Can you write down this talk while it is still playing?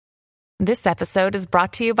This episode is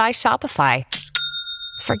brought to you by Shopify.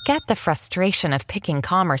 Forget the frustration of picking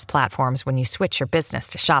commerce platforms when you switch your business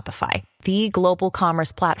to Shopify, the global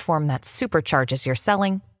commerce platform that supercharges your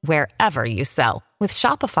selling wherever you sell. With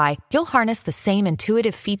Shopify, you'll harness the same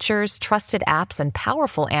intuitive features, trusted apps, and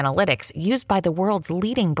powerful analytics used by the world's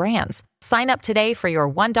leading brands. Sign up today for your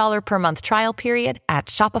 $1 per month trial period at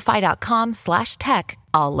shopify.com/tech,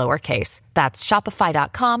 all lowercase. That's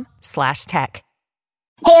shopify.com/tech.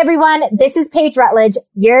 Hey everyone, this is Paige Rutledge.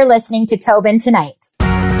 You're listening to Tobin Tonight.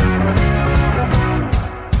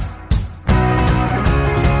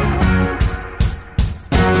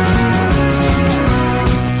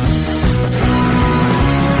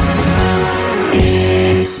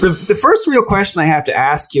 The first real question I have to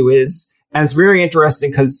ask you is, and it's very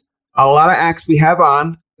interesting because a lot of acts we have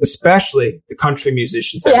on, especially the country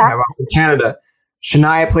musicians that we have on from Canada,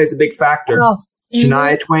 Shania plays a big factor.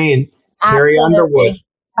 Shania Twain, Carrie Underwood,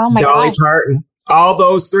 Dolly Parton, all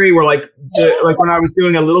those three were like when I was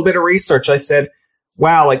doing a little bit of research, I said,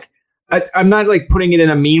 wow, like I'm not like putting it in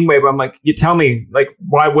a mean way, but I'm like, you tell me, like,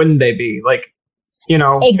 why wouldn't they be? Like, you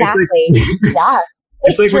know, exactly. It's like, yeah.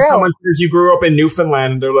 It's like true. When someone says you grew up in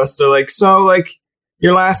Newfoundland, they're like, so like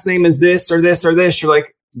your last name is this or this or this. You're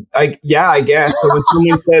like, yeah, I guess. So when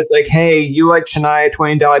someone says like, hey, you like Shania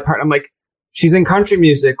Twain, Dolly Parton, I'm like, she's in country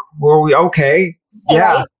music. Were we okay?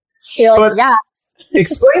 Yeah. Right? You're like, yeah.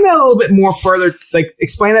 Explain that a little bit more further. Like,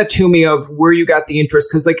 explain that to me of where you got the interest.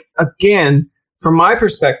 Because like, again, from my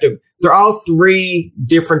perspective, they're all three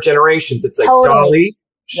different generations. It's like Dolly,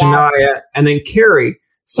 Shania, and then Carrie.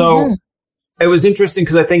 So it was interesting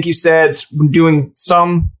because I think you said when doing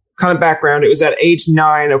some kind of background, it was at age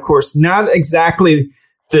 9, of course, not exactly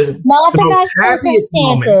the most happiest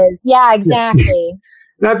moment. Yeah, exactly.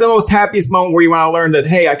 Not the most happiest moment where you want to learn that,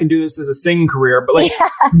 hey, I can do this as a singing career. But like,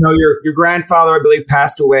 you know, your grandfather, I believe,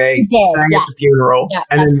 passed away, sang at the funeral. Yeah,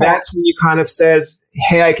 and then that's when you kind of said,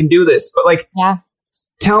 hey, I can do this. But like,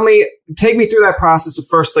 take me through that process of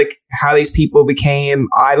first, like how these people became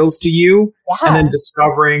idols to you and then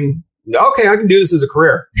discovering, okay, I can do this as a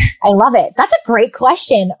career. I love it. That's a great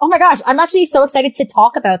question. Oh my gosh. I'm actually so excited to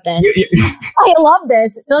talk about this. I love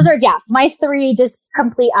this. Those are, my 3 just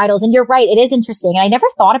complete idols. And you're right. It is interesting. And I never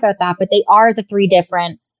thought about that, but they are the 3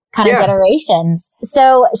 different kind of generations.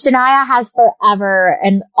 So Shania has forever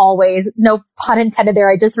and always, no pun intended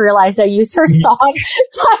there. I just realized I used her song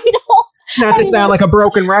title. Not to sound like a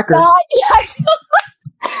broken record. Yes.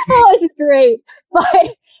 Oh, this is great.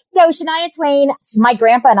 But so Shania Twain, my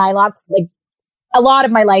grandpa and I, a lot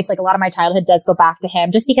of my life, like a lot of my childhood does go back to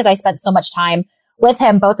him just because I spent so much time with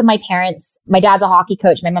him. Both of my parents, my dad's a hockey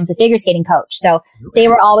coach, my mom's a figure skating coach. So they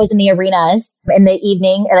were always in the arenas in the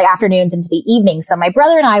evening or like afternoons into the evening. So my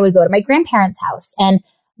brother and I would go to my grandparents' house, and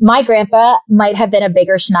my grandpa might have been a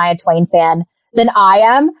bigger Shania Twain fan than I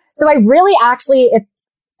am. So I really actually,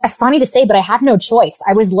 it's funny to say, but I had no choice.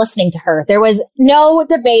 I was listening to her. There was no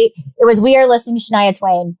debate. It was, we are listening to Shania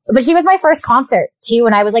Twain. But she was my first concert too.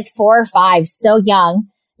 And I was like 4 or 5, so young,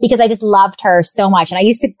 because I just loved her so much. And I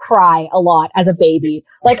used to cry a lot as a baby,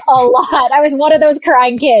 like a lot. I was one of those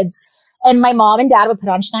crying kids. And my mom and dad would put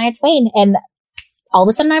on Shania Twain. And all of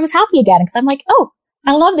a sudden I was happy again because I'm like, oh,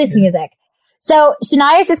 I love this music. So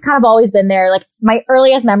Shania's just kind of always been there. Like my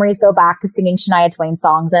earliest memories go back to singing Shania Twain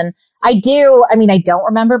songs. And I don't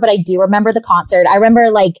remember, but I do remember the concert. I remember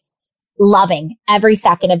like loving every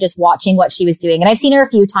second of just watching what she was doing. And I've seen her a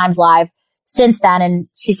few times live since then. And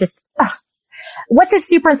she's just, what's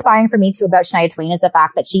super inspiring for me too about Shania Twain is the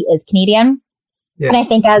fact that she is Canadian. Yeah. And I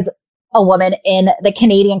think as a woman in the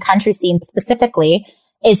Canadian country scene specifically,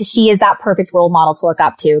 she is that perfect role model to look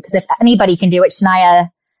up to. Because if anybody can do it, Shania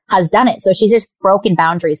has done it. So she's just broken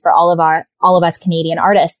boundaries for all of us Canadian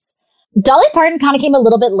artists. Dolly Parton kind of came a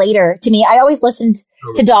little bit later to me. I always listened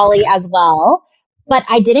to Dolly as well, but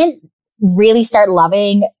I didn't really start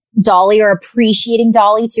loving Dolly or appreciating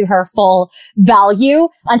Dolly to her full value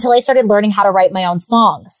until I started learning how to write my own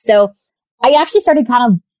songs. So I actually started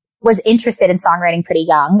was interested in songwriting pretty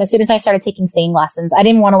young. As soon as I started taking singing lessons, I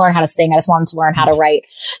didn't want to learn how to sing. I just wanted to learn how to write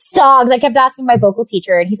songs. I kept asking my vocal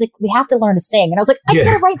teacher and he's like, we have to learn to sing. And I was like, I just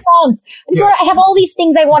want to write songs. I have all these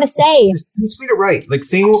things I want to say. Just teach me to write. Like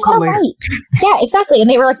singing will come later. Yeah, exactly. And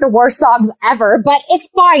they were like the worst songs ever, but it's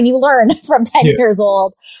fine. You learn from 10 years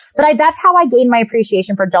old. But that's how I gained my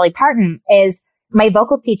appreciation for Dolly Parton. Is my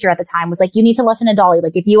vocal teacher at the time was like, you need to listen to Dolly.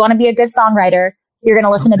 Like if you want to be a good songwriter, you're going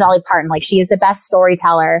to listen to Dolly Parton. Like she is the best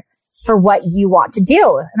storyteller for what you want to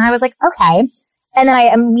do. And I was like, okay. And then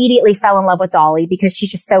I immediately fell in love with Dolly because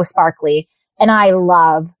she's just so sparkly. And I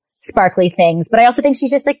love sparkly things, but I also think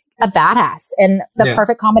she's just like a badass and the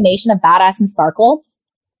perfect combination of badass and sparkle.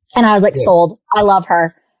 And I was like, sold. I love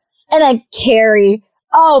her. And then Carrie,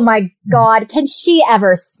 oh my God, can she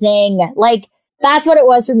ever sing? Like, that's what it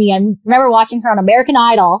was for me. I remember watching her on American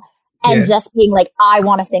Idol and just being like, I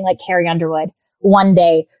want to sing like Carrie Underwood one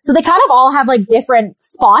day. So they kind of all have like different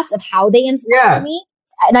spots of how they inspire me.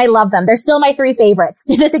 And I love them. They're still my 3 favorites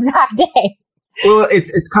to this exact day. Well,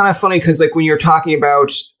 it's kind of funny because like when you're talking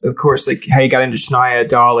about, of course, like how you got into Shania,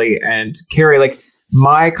 Dolly, and Carrie, like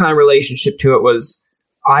my kind of relationship to it was,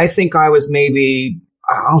 I think I was maybe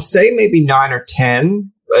 9 or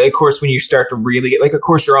 10. Of course, when you start to really get, like, of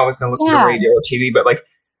course, you're always going to listen to radio or TV, but like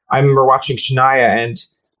I remember watching Shania, and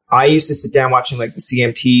I used to sit down watching like the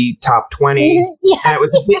CMT Top 20, and it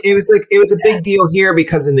was a big deal here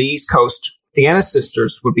because in the East Coast, the Ennis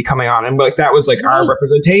sisters would be coming on, and like that was like our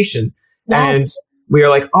representation. And we are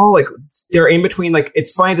like, oh, like they're in between. Like,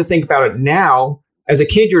 it's funny to think about it now. As a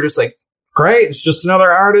kid, you're just like, great, it's just another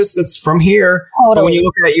artist that's from here. Totally. But when you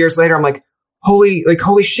look at it years later, I'm like, holy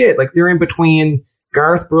shit. Like they're in between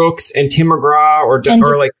Garth Brooks and Tim McGraw or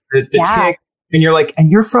like the chick. And you're like, and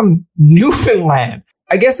you're from Newfoundland.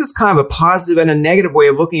 I guess it's kind of a positive and a negative way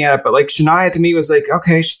of looking at it. But like Shania to me was like,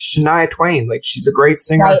 okay, Shania Twain, like she's a great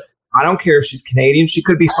singer. Right. I don't care if she's Canadian. She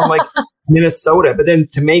could be from like Minnesota, but then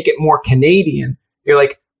to make it more Canadian, you're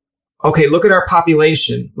like, okay, look at our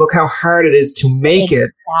population. Look how hard it is to make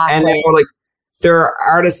it. And then like, there are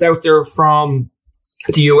artists out there from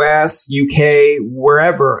the US, UK,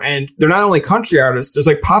 wherever. And they're not only country artists. There's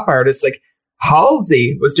like pop artists. Like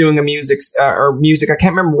Halsey was doing a music. I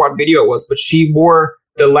can't remember what video it was, but she wore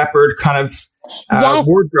the leopard kind of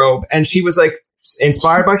wardrobe. And she was like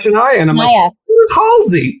inspired by Shania. And I'm like, who's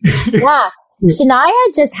Halsey? Yeah.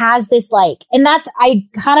 Shania just has this like, and that's, I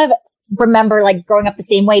kind of remember like growing up the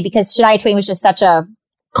same way because Shania Twain was just such a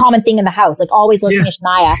common thing in the house, like always listening to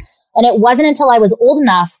Shania. And it wasn't until I was old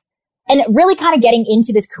enough and really kind of getting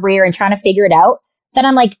into this career and trying to figure it out that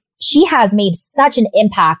I'm like, she has made such an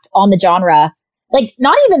impact on the genre. Like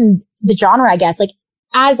not even the genre, I guess, like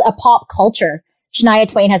as a pop culture, Shania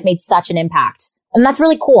Twain has made such an impact. And that's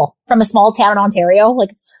really cool from a small town in Ontario.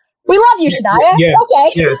 Like, we love you, Shania. Yeah.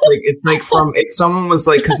 Okay. Yeah, it's like from, if someone was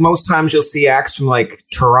like, because most times you'll see acts from like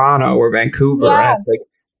Toronto or Vancouver at like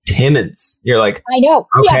Timmins. You're like, I know.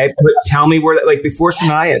 Okay, but tell me where that, like before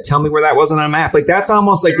Shania, tell me where that was on a map. Like that's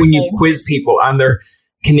almost like when you quiz people on their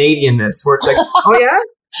Canadianness, where it's like, oh yeah,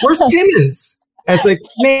 where's Timmins? And it's like,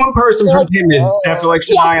 name one person from Timmins after like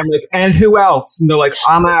Shania. I'm like, and who else? And they're like,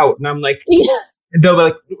 I'm out. And I'm like, and they'll be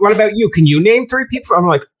like, what about you? Can you name 3 people? I'm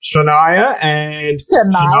like, Shania and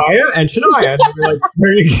Shania and Shania. And they're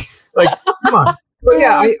like, come on. But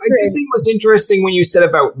yeah, I do think it was interesting when you said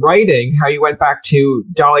about writing, how you went back to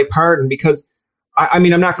Dolly Parton, because I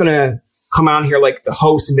mean, I'm not going to come on here like the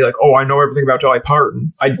host and be like, oh, I know everything about Dolly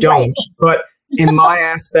Parton. I don't. Right. But in my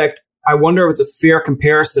aspect, I wonder if it's a fair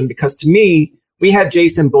comparison, because to me, we had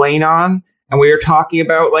Jason Blaine on and we were talking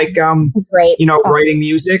about like, writing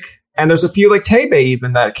music. And there's a few like Tebe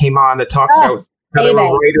even that came on that talked about how they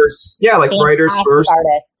were writers. Yeah, like writers first.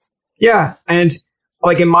 Artists. Yeah. And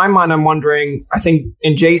like in my mind, I'm wondering, I think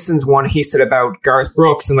in Jason's one, he said about Garth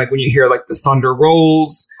Brooks and like when you hear like the thunder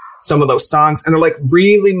rolls, some of those songs, and they're like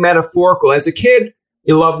really metaphorical. As a kid,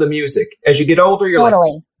 you love the music. As you get older, you're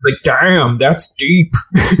like, damn, that's deep.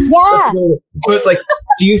 Yeah. But like,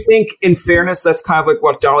 do you think in fairness, that's kind of like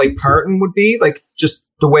what Dolly Parton would be? Like just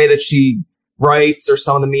the way that she writes or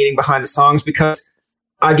some of the meaning behind the songs? Because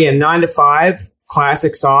again, 9 to 5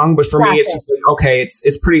 classic song, but for me it's just like, okay,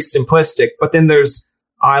 it's pretty simplistic, but then there's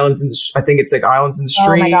Islands in the I think it's like Islands in the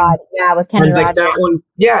Stream. Oh my God, yeah, with Kenny like Rogers. That one,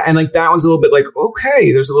 yeah, and like that one's a little bit like,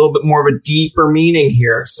 okay, there's a little bit more of a deeper meaning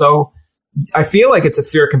here. So I feel like it's a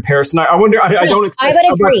fair comparison. I wonder, I don't expect. I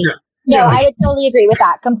would agree. I would totally agree with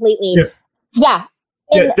that completely. Yeah.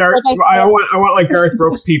 I want like Garth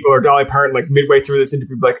Brooks people or Dolly Parton like midway through this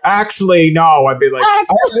interview be like, actually no, I'd be like, I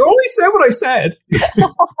only said what I said.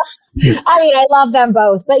 I mean, I love them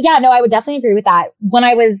both, but yeah, no, I would definitely agree with that. When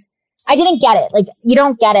I didn't get it. Like you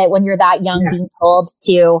don't get it when you're that young being told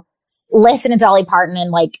to listen to Dolly Parton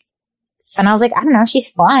and I was like, I don't know,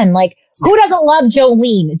 she's fun. Like who doesn't love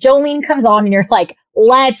Jolene? Jolene comes on and you're like,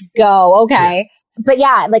 let's go. Okay. But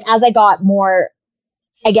yeah, like as I got more,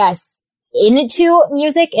 I guess, into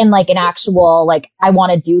music and like an actual, like, I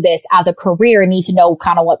want to do this as a career and need to know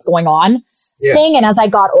kind of what's going on thing. And as I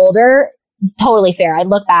got older, totally fair. I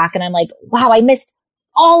look back and I'm like, wow, I missed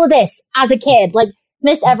all of this as a kid, like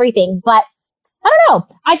missed everything. But I don't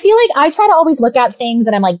know. I feel like I try to always look at things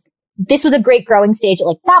and I'm like, this was a great growing stage at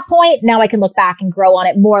like that point. Now I can look back and grow on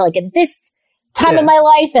it more like at this time in my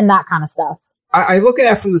life and that kind of stuff. I look at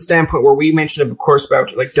it from the standpoint where we mentioned, of course,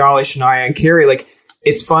 about like Dolly, Shania, and Carrie. Like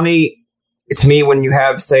it's funny to me when you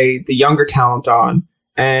have, say, the younger talent on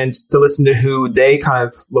and to listen to who they kind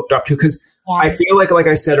of looked up to. Because I feel like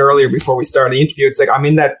I said earlier before we started the interview, it's like I'm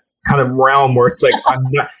in that kind of realm where it's like I'm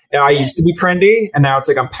not, I used to be trendy and now it's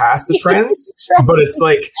like I'm past the trends. But it's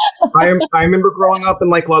like I remember growing up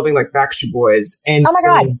and like loving like Backstreet Boys and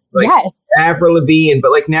like Avril Lavigne.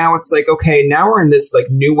 But like now it's like, okay, now we're in this like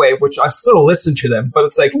new wave, which I still listen to them. But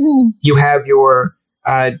it's like you have your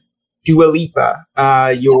Dua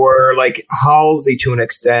Lipa, your like Halsey to an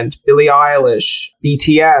extent, Billie Eilish,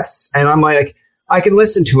 BTS. And I'm like, I can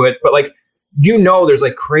listen to it, but like, there's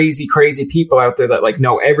like crazy people out there that like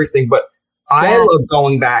know everything. But I love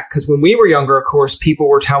going back because when we were younger, of course, people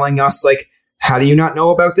were telling us like, how do you not know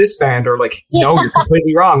about this band? Or like, no, you're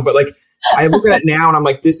completely wrong. But like, I look at it now and I'm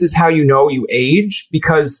like, this is how you know you age,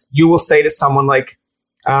 because you will say to someone like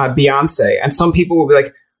Beyonce, and some people will be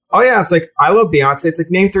like, oh yeah, it's like, I love Beyonce. It's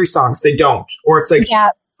like, name 3 songs. They don't. Or it's like,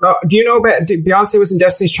 do you know about Beyonce was in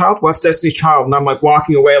Destiny's Child? What's Destiny's Child? And I'm like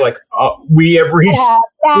walking away like, we have reached.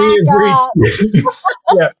 Yeah.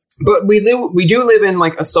 But we do live in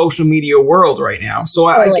like a social media world right now. So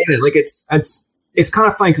I get it. Like it's kind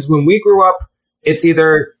of funny because when we grew up, it's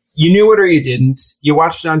either you knew it or you didn't. You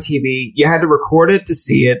watched it on TV. You had to record it to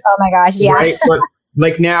see it. Oh my gosh. Yeah. Right? But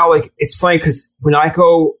like now, like it's funny because when I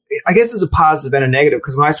go, I guess it's a positive and a negative,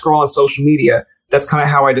 because when I scroll on social media, that's kind of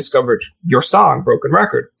how I discovered your song, Broken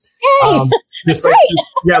Record. Hey, just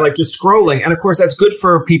scrolling. And of course, that's good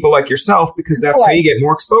for people like yourself, because that's how you get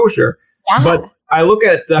more exposure. Yeah. But I look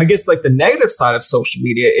at, I guess, like the negative side of social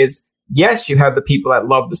media is, yes, you have the people that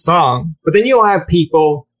love the song, but then you'll have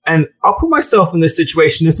people, and I'll put myself in this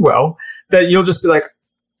situation as well, that you'll just be like,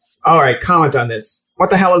 all right, comment on this. What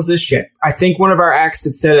the hell is this shit? I think one of our acts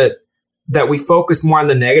had said it, that we focus more on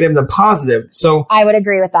the negative than positive. So I would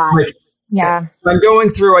agree with that. Like, yeah. I'm going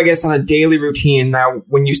through, I guess, on a daily routine now,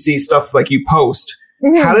 when you see stuff like you post,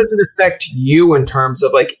 how does it affect you in terms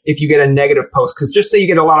of like, if you get a negative post? Because just say you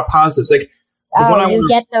get a lot of positives, like, you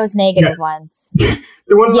get those negative ones.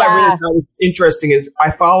 The one that I really thought was interesting is I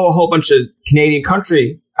follow a whole bunch of Canadian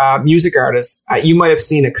country music artists. You might have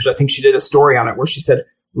seen it because I think she did a story on it where she said,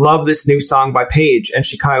 love this new song by Paige. And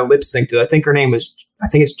she kind of lip synced it. I think her name is,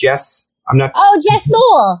 Jess. Jess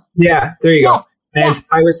Soul. Yeah, there you go. And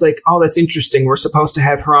I was like, oh, that's interesting. We're supposed to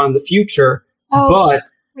have her on in the future. Oh, but she's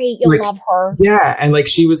great. You'll love her. Yeah. And like,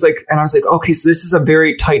 she was like, and I was like, okay, so this is a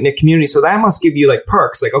very tight knit community. So that must give you like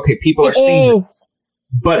perks. Like, okay, people are seeing this.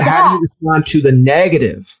 But how do you respond to the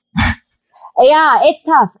negative? Yeah, it's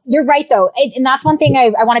tough. You're right, though. And that's one thing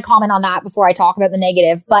I want to comment on that before I talk about the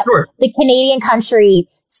negative. But the Canadian country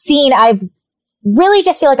scene, I've really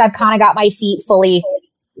just feel like I've kind of got my feet fully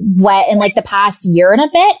wet in like the past year and a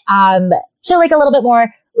bit. So like a little bit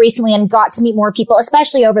more recently, and got to meet more people,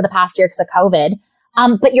 especially over the past year because of COVID.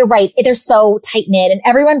 But you're right. They're so tight knit, and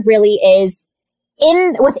everyone really is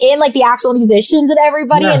within like the actual musicians and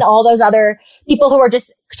everybody and all those other people who are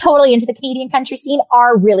just totally into the Canadian country scene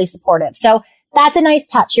are really supportive. So that's a nice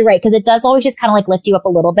touch. You're right. Cause it does always just kind of like lift you up a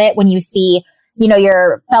little bit when you see,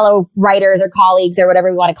 your fellow writers or colleagues or whatever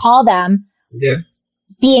you want to call them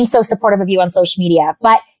being so supportive of you on social media.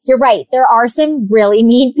 But you're right. There are some really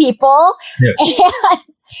mean people. Yeah.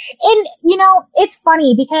 And it's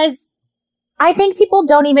funny because I think people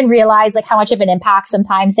don't even realize like how much of an impact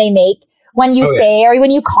sometimes they make when you say or when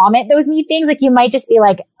you comment those mean things. Like you might just be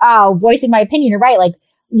like, oh, voicing my opinion, you're right. Like,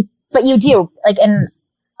 but you do like, and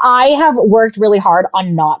I have worked really hard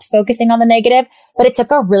on not focusing on the negative, but it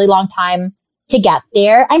took a really long time to get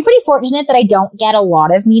there. I'm pretty fortunate that I don't get a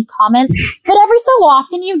lot of mean comments, but every so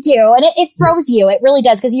often you do. And it throws you. It really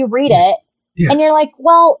does. Cause you read it and you're like,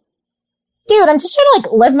 well, dude, I'm just trying to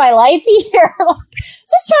like live my life here.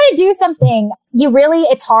 Just trying to do something.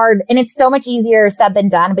 It's hard, and it's so much easier said than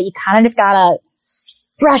done, but you kind of just gotta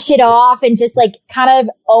brush it off and just like kind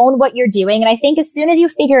of own what you're doing. And I think as soon as you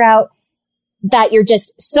figure out that you're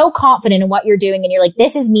just so confident in what you're doing and you're like,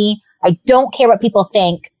 this is me, I don't care what people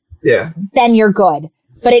think. Yeah. Then you're good.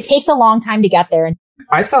 But it takes a long time to get there.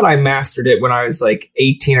 I thought I mastered it when I was like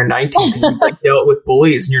 18 or 19 because we like dealt with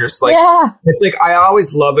bullies, and you're just like, it's like, I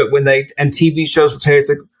always love it when and TV shows will tell you, it's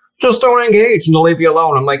like, just don't engage and they'll leave you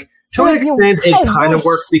alone. I'm like, to an extent, it kind of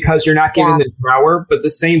works because you're not giving them power, but at the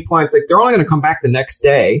same point, it's like, they're only going to come back the next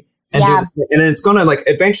day and do this, and then it's going to like,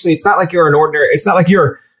 eventually, it's not like you're it's not like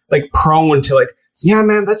you're like prone to like, yeah,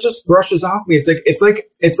 man, that just brushes off me. It's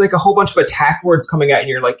like a whole bunch of attack words coming at you.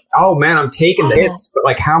 You're like, oh man, I'm taking the hits, but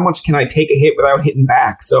like, how much can I take a hit without hitting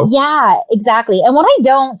back? So yeah, exactly. And what I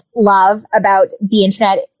don't love about the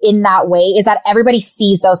internet in that way is that everybody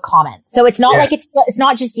sees those comments. So it's not like it's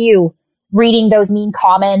not just you reading those mean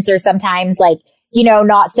comments, or sometimes like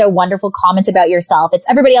not so wonderful comments about yourself. It's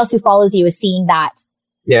everybody else who follows you is seeing that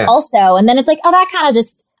also. And then it's like, oh, that kind of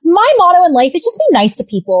just, my motto in life is just be nice to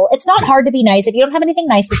people. It's not hard to be nice. If you don't have anything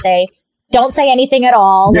nice to say, don't say anything at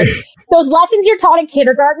all. Like, those lessons you're taught in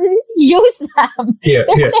kindergarten, use them. They're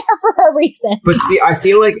there for a reason. But see, I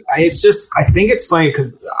feel like I think it's funny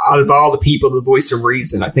because out of all the people, the voice of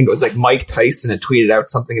reason, I think it was like Mike Tyson had tweeted out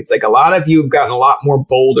something. It's like a lot of you have gotten a lot more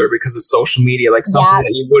bolder because of social media, like something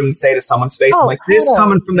that you wouldn't say to someone's face. I'm like, this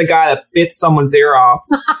coming from the guy that bit someone's ear off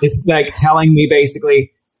is like telling me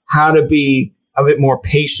basically how to be a bit more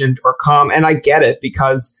patient or calm. And I get it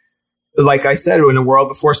because, like I said, in a world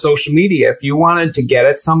before social media, if you wanted to get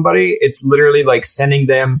at somebody, it's literally like sending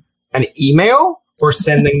them an email or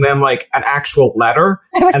sending them like an actual letter.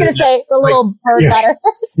 I was going to say the little bird letter.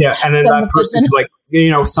 Yeah. And then that person could, like,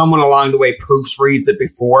 someone along the way proofreads it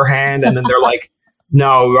beforehand. And then they're like,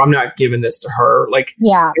 no, I'm not giving this to her. Like,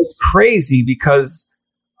 it's crazy because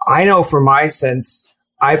I know from my sense,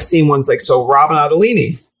 I've seen ones like, so Robin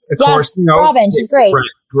Adalini. Of course, Robin, she's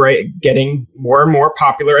great, getting more and more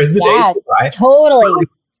popular as the days go by. Totally.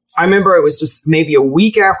 I remember it was just maybe a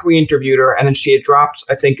week after we interviewed her, and then she had dropped,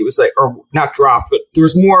 I think it was like, or not dropped, but there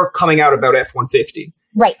was more coming out about F-150.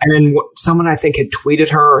 Right. And then someone, I think, had tweeted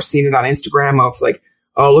her or seen it on Instagram of like,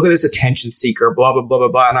 oh, look at this attention seeker, blah, blah, blah, blah,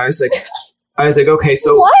 blah. And I was like, okay,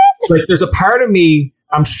 so like, there's a part of me,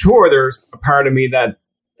 I'm sure there's a part of me that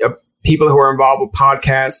people who are involved with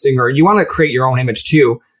podcasting, or you want to create your own image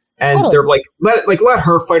too. And they're like, let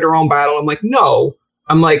her fight her own battle. I'm like, no.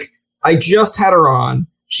 I'm like, I just had her on.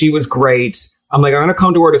 She was great. I'm like, I'm going to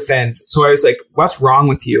come to her defense. So I was like, what's wrong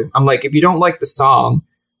with you? I'm like, if you don't like the song,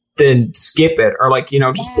 then skip it, or like,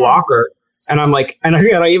 just block her. And I'm like, and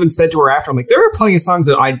I even said to her after, I'm like, there are plenty of songs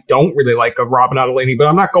that I don't really like of Robin Adalini, but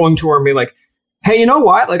I'm not going to her and be like, hey, you know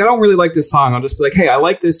what? Like, I don't really like this song. I'll just be like, hey, I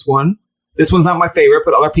like this one. This one's not my favorite,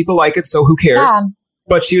 but other people like it. So who cares? Yeah.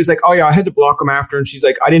 But she was like, oh yeah, I had to block him after. And she's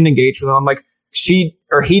like, I didn't engage with him. I'm like, he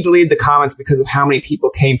deleted the comments because of how many people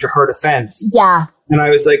came to her defense. Yeah. And I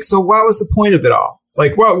was like, so what was the point of it all?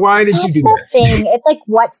 Like, why did you do that? Thing. It's like,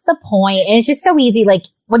 what's the point? And it's just so easy. Like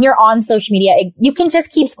when you're on social media, you can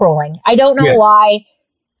just keep scrolling. I don't know why.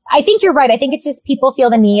 I think you're right. I think it's just people feel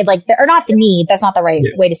the need, like, or not the need. That's not the right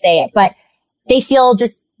way to say it, but they feel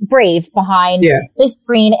just brave behind the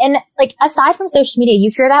screen. And like, aside from social media, you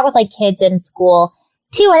hear that with like kids in school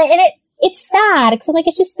too. And it's sad because like,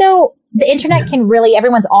 it's just so, the internet can really,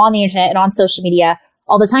 everyone's on the internet and on social media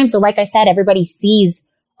all the time. So like I said, everybody sees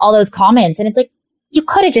all those comments and it's like, you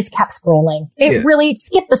could have just kept scrolling. It really,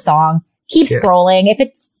 skip the song, keep scrolling. If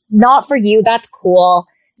it's not for you, that's cool.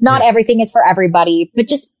 Not everything is for everybody, but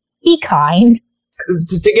just be kind.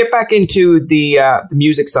 To get back into the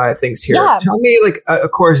music side of things here, tell me, like,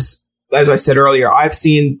 of course, as I said earlier, I've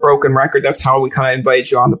seen Broken Record. That's how we kind of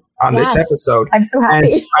invited you on this episode. I'm so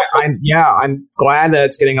happy. And I'm glad that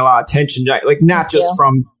it's getting a lot of attention. Like, not just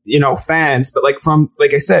from fans, but like from,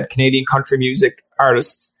 like I said, Canadian country music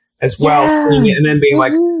artists as well, and then being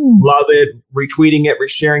like, love it, retweeting it,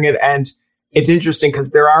 resharing it, and it's interesting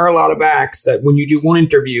because there are a lot of acts that when you do one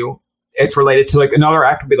interview, it's related to like another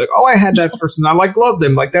act would be like, oh, I had that person. I love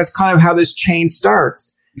them. Like, that's kind of how this chain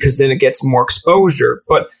starts because then it gets more exposure.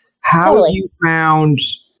 But how have you found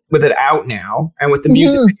with it out now and with the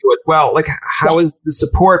music video as well? Like, how has the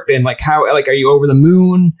support been? Like, are you over the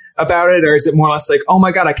moon about it? Or is it more or less like, oh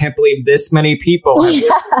my God, I can't believe this many people have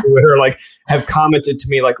listened to it, or like have commented to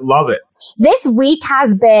me, like, love it. This week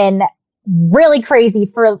has been really crazy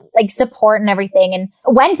for like support and everything. And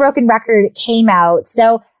when Broken Record came out,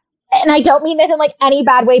 and I don't mean this in like any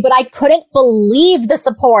bad way, but I couldn't believe the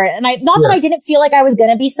support. And not that I didn't feel like I was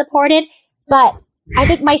going to be supported, but I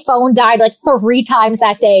think my phone died like 3 times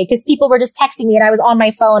that day because people were just texting me and I was on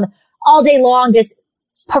my phone all day long, just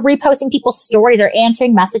reposting people's stories or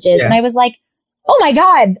answering messages. Yeah. And I was like, oh my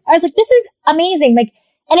God. I was like, this is amazing. Like,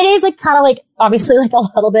 and it is like kind of like obviously like a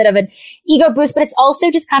little bit of an ego boost, but it's also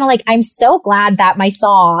just kind of like, I'm so glad that my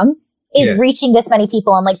song is reaching this many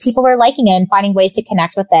people and like people are liking it and finding ways to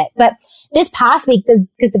connect with it. But this past week,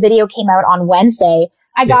 because the video came out on Wednesday,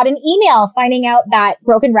 I got an email finding out that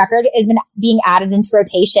Broken Record has been being added into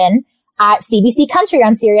rotation at CBC Country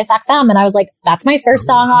on Sirius XM. And I was like, that's my first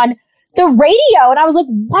song on the radio. And I was like,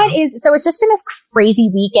 so it's just been this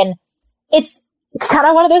crazy week. And it's kind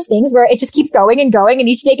of one of those things where it just keeps going and going and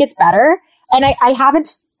each day gets better. And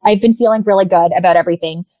I've been feeling really good about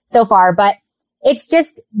everything so far, but it's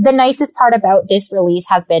just the nicest part about this release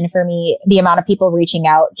has been for me, the amount of people reaching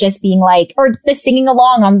out, just being like, or the singing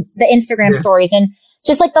along on the Instagram stories and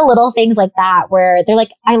just like the little things like that where they're like,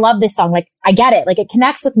 I love this song. Like, I get it. Like, it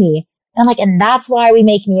connects with me. And I'm like, and that's why we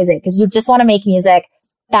make music, because you just want to make music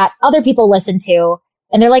that other people listen to.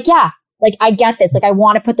 And they're like, yeah, like I get this. Like I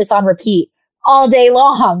want to put this on repeat all day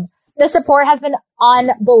long. The support has been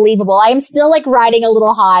unbelievable. I am still like riding a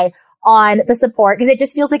little high on the support because it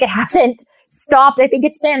just feels like it hasn't stopped. I think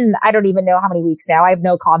it's been, I don't even know how many weeks now. I have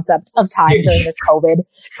no concept of time during this COVID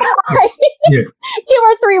time. 2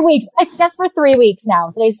 or 3 weeks. I guess we're 3 weeks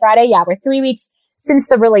now. Today's Friday. Yeah, we're 3 weeks since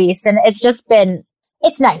the release. And it's just been,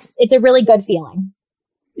 it's nice. It's a really good feeling.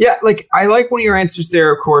 Yeah. Like I like one of your answers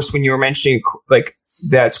there, of course, when you were mentioning like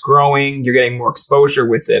that's growing, you're getting more exposure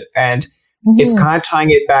with it. And it's kind of tying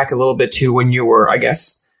it back a little bit to when you were, I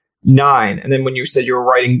guess, 9. And then when you said you were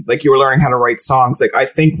writing, like you were learning how to write songs, like I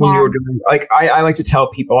think when you were doing, like I like to tell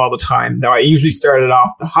people all the time. Now I usually started off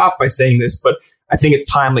the hop by saying this, but I think it's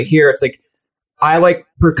timely here. It's like, I like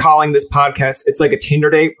for calling this podcast, it's like a Tinder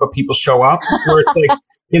date, but people show up where it's like,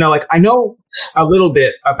 you know, like I know a little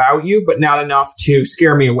bit about you, but not enough to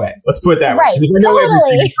scare me away. Let's put it that way. Because if I know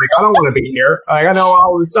everything, it's like, I don't want to be here. Like I know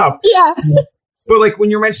all this stuff. Yeah. But like when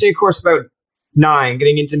you're mentioning, of course, about 9,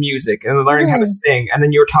 getting into music and learning how to sing. And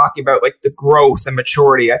then you were talking about like the growth and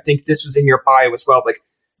maturity. I think this was in your bio as well. Like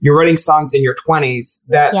you're writing songs in your 20s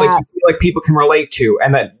that like you feel like people can relate to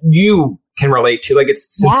and that you can relate to. Like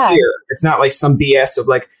it's sincere. It's not like some BS of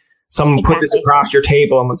like someone put this across your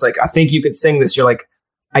table and was like, I think you could sing this. You're like,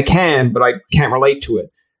 I can, but I can't relate to it.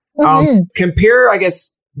 Compare, I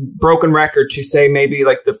guess, Broken Record to say maybe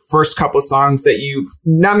like the first couple of songs that you've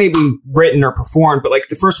not maybe written or performed, but like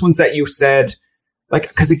the first ones that you said, like,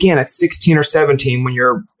 because again, at 16 or 17, when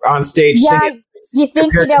you're on stage singing, you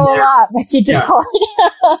think you know a lot, but you don't.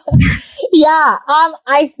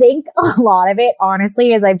 I think a lot of it,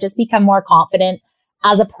 honestly, is I've just become more confident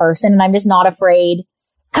as a person, and I'm just not afraid.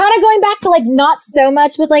 Kind of going back to like not so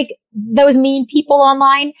much with like those mean people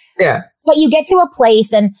online. Yeah. But you get to a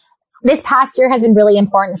place, and this past year has been really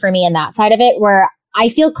important for me in that side of it, where I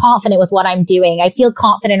feel confident with what I'm doing. I feel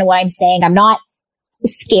confident in what I'm saying. I'm not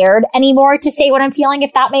scared anymore to say what I'm feeling,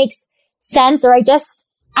 if that makes sense. Or I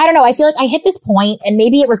don't know. I feel like I hit this point, and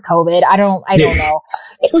maybe it was COVID. I don't know.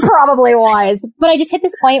 It probably was, but I just hit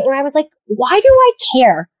this point where I was like, why do I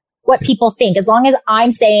care what people think? As long as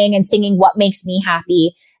I'm saying and singing what makes me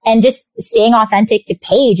happy and just staying authentic to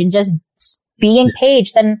Paige and just being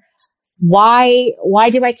Paige, then why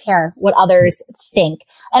do I care what others think?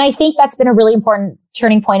 And I think that's been a really important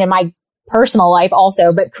turning point in my personal life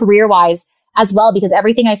also, but career wise as well, because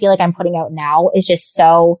everything I feel like I'm putting out now is just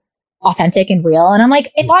so authentic and real. And I'm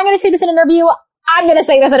like, if I'm going to say this in an interview, I'm going to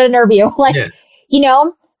say this in an interview. Like, you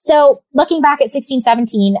know, so looking back at 16,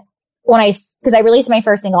 17, because I released my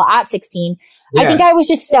first single at 16, I think I was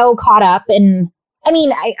just so caught up in, I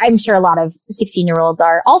mean, I'm sure a lot of 16-year-olds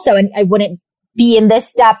are also, and I wouldn't be in this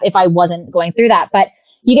step if I wasn't going through that, but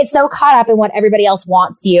you get so caught up in what everybody else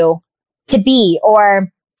wants you to be, or,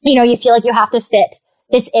 you know, you feel like you have to fit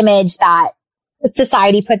this image that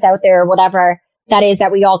society puts out there, or whatever that is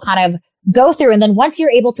that we all kind of go through. And then once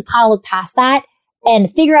you're able to kind of look past that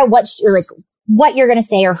and figure out what you're going to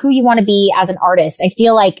say or who you want to be as an artist, I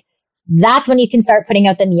feel like that's when you can start putting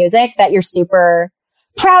out the music that you're super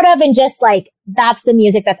proud of. And just like, that's the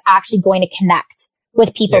music that's actually going to connect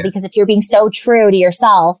with people. Because if you're being so true to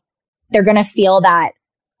yourself, they're going to feel that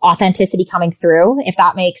authenticity coming through, if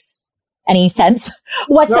that makes any sense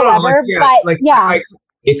whatsoever.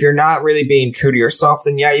 If you're not really being true to yourself,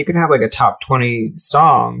 then you can have like a top 20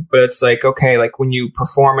 song, but it's like, okay, like when you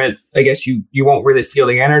perform it, I guess you won't really feel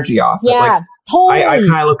the energy off it. Like, totally. I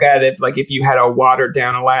kind of look at it like if you had a watered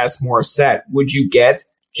down Alanis Morissette, would you get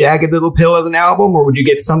Jagged Little Pill as an album, or would you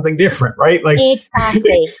get something different, right? Like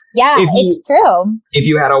exactly. Yeah, it's true. If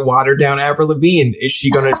you had a watered down Avril Lavigne, is she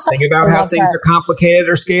going to sing about how things are complicated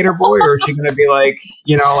or Skater Boy, or is she going to be like,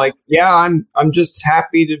 you know, like, yeah, I'm just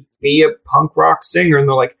happy to be a punk rock singer, and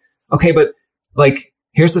they're like, okay, but like,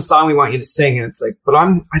 here's the song we want you to sing, and it's like, but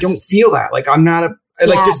I don't feel that. Like, I'm not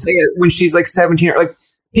like just say it when she's like 17, or like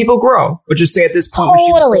people grow, but just say at this point when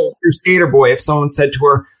she was like, your Skater Boy, if someone said to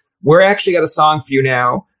her, we're actually got a song for you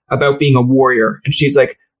now about being a warrior. And she's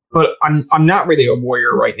like, but I'm not really a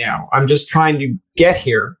warrior right now. I'm just trying to get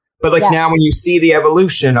here. But like now when you see the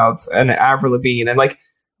evolution of an Avril Lavigne and like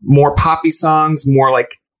more poppy songs, more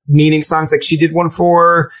like meaning songs, like she did one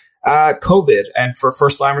for COVID and for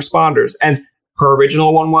first line responders. And her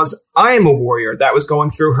original one was I Am a Warrior. That was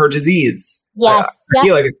going through her disease. Yes. I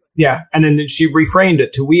feel like it's, And then she reframed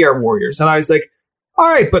it to We Are Warriors. And I was like,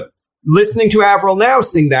 all right, but listening to Avril now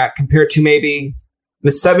sing that compared to maybe the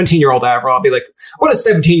 17-year-old Avril, I'll be like, what does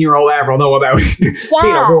 17-year-old Avril know about being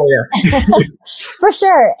a warrior? For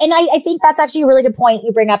sure. And I think that's actually a really good point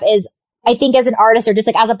you bring up is I think as an artist or just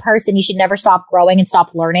like as a person, you should never stop growing and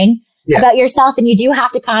stop learning about yourself. And you do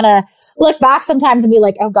have to kind of look back sometimes and be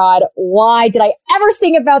like, oh God, why did I ever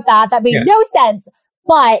sing about that? That made no sense.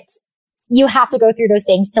 But you have to go through those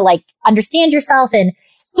things to like understand yourself and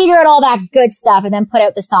figure out all that good stuff and then put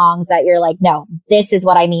out the songs that you're like, no, this is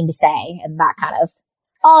what I mean to say. And that kind of,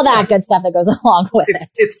 all that good stuff that goes along with it.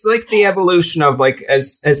 It's like the evolution of like,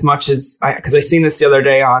 as much as because I seen this the other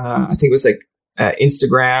day on, I think it was like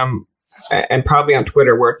Instagram and probably on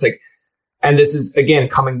Twitter, where it's like, and this is again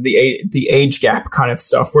coming the age gap kind of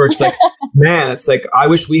stuff where it's like, man, it's like, I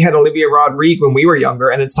wish we had Olivia Rodrigo when we were younger.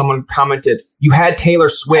 And then someone commented, you had Taylor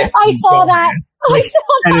Swift. I saw that. Like,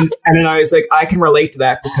 and then I was like, I can relate to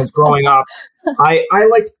that because growing up, I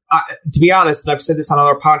liked, to be honest, and I've said this on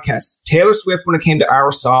other podcasts, Taylor Swift when it came to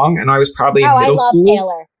Our Song, and I was probably in middle school.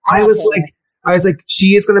 Taylor. I was like,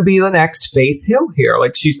 she is going to be the next Faith Hill here.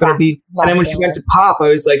 Like she's going to be. And then when she went to pop, I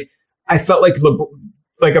was like, I felt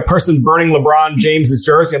like a person burning LeBron James's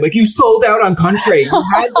jersey. I'm like, you sold out on country. You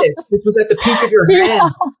had this. This was at the peak of your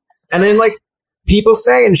hand. And then like people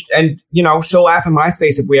say, and you know, she'll laugh in my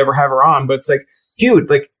face if we ever have her on, but it's like, dude,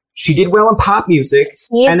 like she did well in pop music.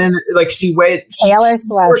 And then like she went Taylor Swift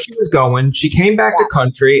where she was going. She came back to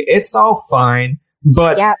country. It's all fine.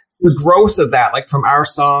 But the growth of that, like from Our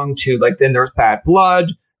Song to like, then there's Bad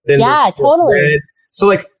Blood. Then there's totally. Red. So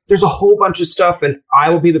like, there's a whole bunch of stuff, and I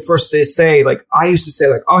will be the first to say, like, I used to say,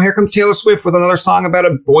 like, oh, here comes Taylor Swift with another song about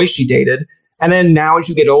a boy she dated. And then now as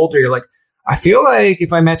you get older, you're like, I feel like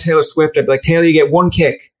if I met Taylor Swift, I'd be like, Taylor, you get one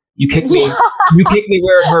kick. You kick me. You kick me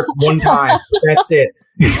where it hurts one time. That's it.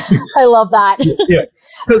 I love that. Yeah.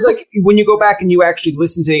 Because, like, when you go back and you actually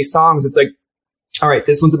listen to these songs, it's like, all right,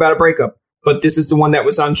 this one's about a breakup, but this is the one that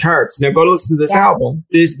was on charts. Now go to listen to this album.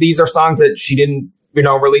 These are songs that she didn't, you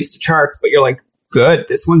know, release to charts, but you're like, good.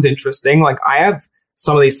 This one's interesting. Like I have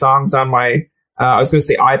some of these songs on my, I was going to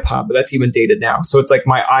say iPod, but that's even dated now. So it's like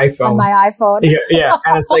my iPhone. On my iPhone. Yeah.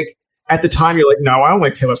 And it's like, at the time you're like, no, I don't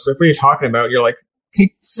like Taylor Swift. What are you talking about? You're like,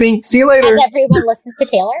 hey, see you later. And everyone listens to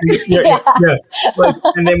Taylor. Yeah. Like,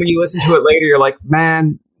 and then when you listen to it later, you're like,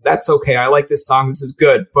 man, that's okay. I like this song. This is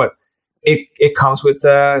good. But it comes with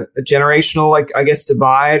a generational, like, I guess,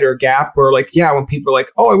 divide or gap where like, when people are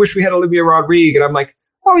like, oh, I wish we had Olivia Rodrigo. And I'm like,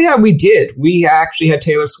 oh yeah, we did. We actually had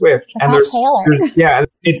Taylor Swift, and there's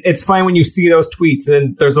it's fine when you see those tweets, and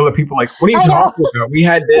then there's other people like, "What are you talking about? We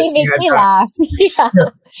had this." They make me laugh.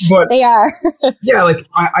 But they are. Like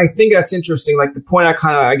I think that's interesting. Like the point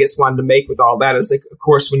I guess wanted to make with all that is like, of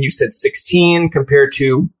course, when you said 16 compared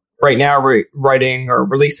to right now writing or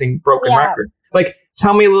releasing Broken Record, like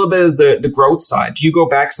tell me a little bit of the growth side. Do you go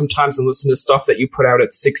back sometimes and listen to stuff that you put out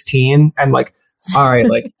at 16 and like? All right,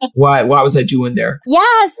 like, what was I doing there? Yeah,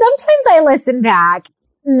 sometimes I listen back.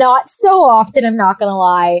 Not so often, I'm not going to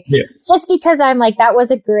lie. Yeah. Just because I'm like, that was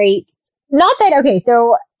a great, not that, okay,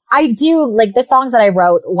 so I do, like, the songs that I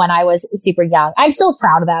wrote when I was super young, I'm still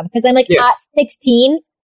proud of them, because I'm like, at 16,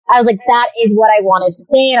 I was like, that is what I wanted to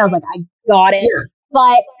say, and I was like, I got it. Yeah.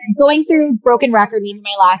 But going through Broken Record, even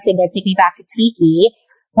my last single, Take Me Back to Tiki,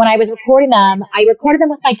 when I was recording them, I recorded them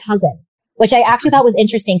with my cousin, which I actually thought was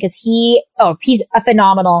interesting because he's a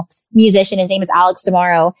phenomenal musician. His name is Alex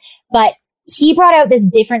Tomorrow, but he brought out this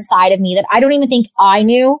different side of me that I don't even think I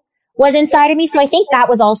knew was inside of me. So I think that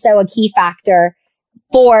was also a key factor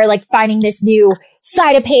for like finding this new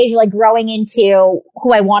side of Paige, like growing into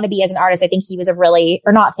who I want to be as an artist. I think he was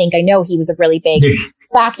I know he was a really big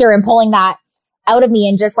factor in pulling that out of me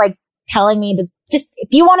and just like telling me to just, if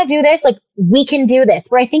you want to do this, like we can do this.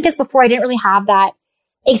 Where I think as before, I didn't really have that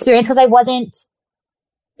experience because I wasn't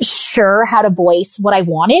sure how to voice what I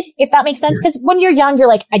wanted, if that makes sense. Because when you're young, you're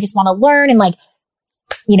like, I just want to learn. And like,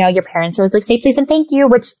 you know, your parents are always like, say please and thank you,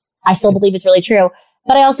 which I still believe is really true.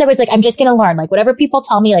 But I also was like, I'm just going to learn. Like whatever people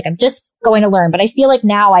tell me, like I'm just going to learn. But I feel like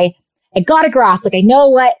now I got a grasp. Like I know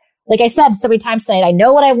what, like I said so many times tonight, I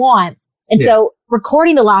know what I want. And so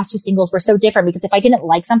recording the last two singles were so different because if I didn't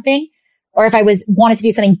like something or if I wanted to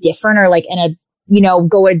do something different or like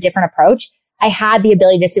go a different approach, I had the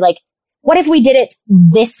ability to just be like, what if we did it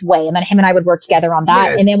this way? And then him and I would work together on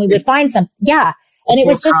that. And then we would find some, And it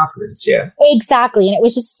was just, confidence, exactly. And it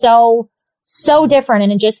was just so different.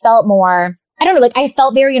 And it just felt more, I don't know, like I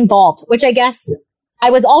felt very involved, which I guess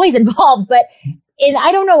I was always involved, but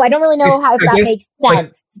I don't know. I don't really know if that makes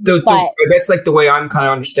sense. Like, I guess like the way I'm kind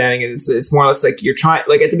of understanding it is it's more or less like you're trying,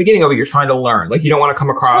 like at the beginning of it, you're trying to learn. Like you don't want to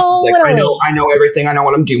come across as like, I know everything. I know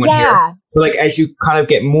what I'm doing here. But like as you kind of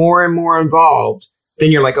get more and more involved,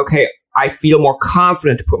 then you're like, okay, I feel more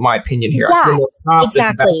confident to put my opinion here. I feel more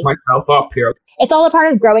confident to back myself up here. It's all a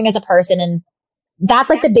part of growing as a person and that's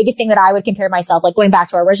like the biggest thing that I would compare myself, like going back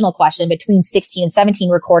to our original question, between 16 and 17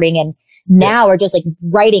 recording and now, or just like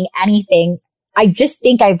writing anything. I just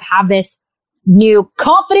think I have this new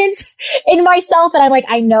confidence in myself. And I'm like,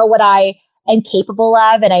 I know what I am capable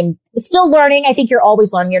of, and I'm still learning. I think you're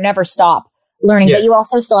always learning. You're never stop learning, but you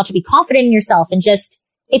also still have to be confident in yourself. And just,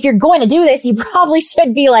 if you're going to do this, you probably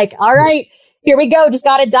should be like, all right, here we go. Just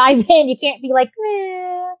got to dive in. You can't be like,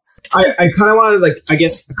 I kind of wanted, like, I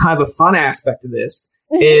guess kind of a fun aspect of this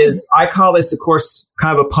is I call this, of course,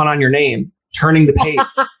 kind of a pun on your name, turning the page.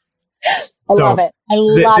 I love it. I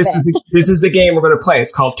love it. This is the game we're going to play.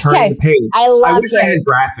 It's called Turning the Page. I wish I had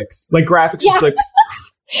graphics. Like graphics is like,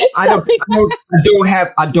 I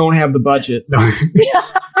don't have the budget. No.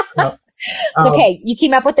 No. It's okay. You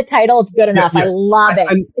came up with the title. It's good enough. Yeah. I love it.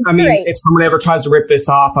 I mean, great. If someone ever tries to rip this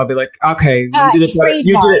off, I'll be like, okay, you did it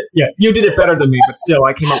better. You did it better than me, but still,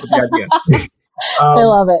 I came up with the idea. I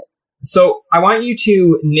love it. So I want you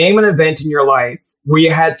to name an event in your life where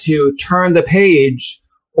you had to turn the page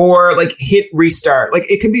or like hit restart. Like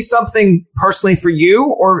it can be something personally for you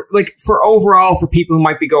or like for overall for people who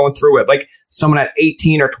might be going through it. Like someone at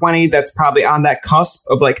 18 or 20 that's probably on that cusp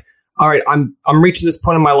of like, all right, I'm reaching this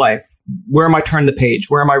point in my life. Where am I turning the page?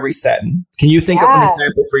 Where am I resetting? Can you think of an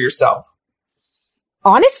example for yourself?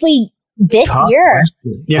 Honestly, this year,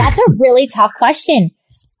 that's a really tough question.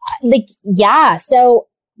 Like, so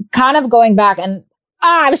kind of going back, and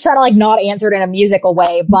I was trying to like not answer it in a musical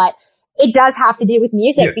way, but it does have to do with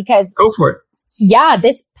music because go for it. Yeah,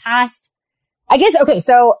 this past, I guess, okay.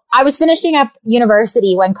 So I was finishing up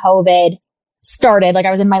university when COVID started. Like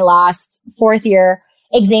I was in my last 4th year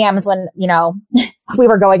exams when, you know, we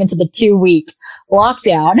were going into the 2-week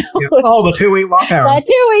lockdown. Oh, the 2-week lockdown.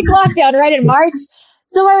 The 2-week lockdown right in March.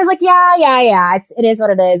 So I was like, it is what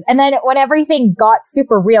it is. And then when everything got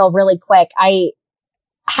super real really quick, I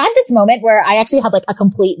had this moment where I actually had like a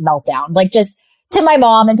complete meltdown, like just to my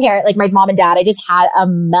mom and like my mom and dad. I just had a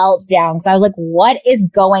meltdown because I was like, what is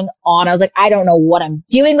going on? I was like, I don't know what I'm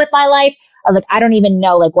doing with my life. I was like, I don't even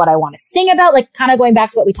know like what I want to sing about. Like kind of going back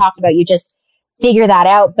to what we talked about, you just figure that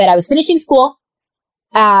out. But I was finishing school,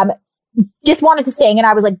 just wanted to sing. And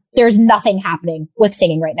I was like, there's nothing happening with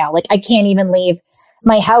singing right now. Like I can't even leave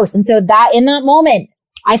my house. And so that in that moment,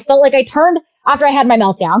 I felt like I turned after I had my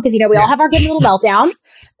meltdown, because, you know, we all have our good little meltdowns.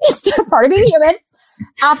 It's part of being human.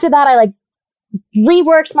 After that, I like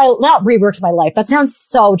not reworked my life. That sounds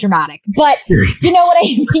so dramatic, but you know what I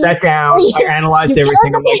mean? Sat down, I analyzed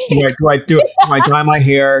everything. I'm like, do I dye my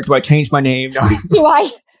hair? Do I change my name? No.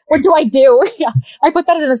 What do I do? Yeah. I put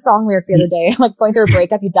that in a song lyric the other day. Like going through a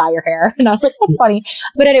breakup, you dye your hair. And I was like, that's funny.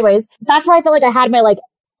 But anyways, that's where I felt like I had my like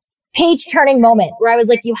page turning moment where I was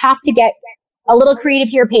like, you have to get a little creative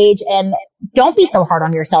to your page and don't be so hard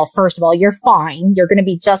on yourself. First of all, you're fine. You're going to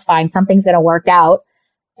be just fine. Something's going to work out.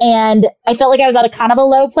 And I felt like I was at a kind of a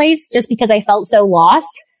low place just because I felt so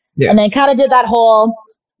lost. Yeah. And then kind of did that whole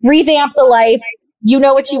revamp the life. You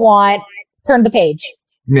know what you want. Turn the page.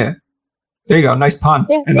 Yeah. There you go. Nice pun.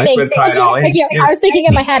 Yeah, and nice way to tie it all in. Yeah. I was thinking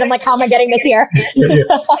in my head, I'm like, how am I getting this here?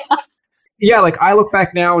 Yeah, like I look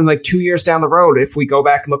back now and like 2 years down the road, if we go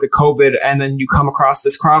back and look at COVID and then you come across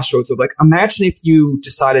this crossroads of like, imagine if you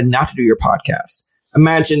decided not to do your podcast.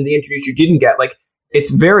 Imagine the interviews you didn't get. Like, it's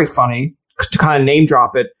very funny to kind of name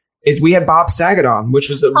drop it. Is we had Bob Saget on, which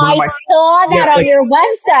was one of my... I saw that on your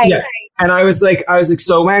website. Yeah. And I was like,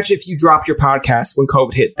 so imagine if you dropped your podcast when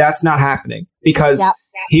COVID hit. That's not happening because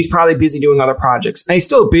he's probably busy doing other projects. And he's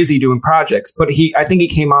still busy doing projects, but I think he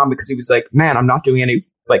came on because he was like, man, I'm not doing any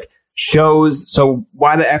like shows. So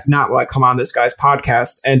why the F not will I come on this guy's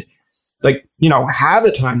podcast and like, you know, have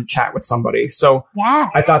the time to chat with somebody. So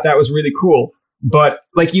I thought that was really cool. But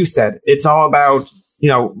like you said, it's all about, you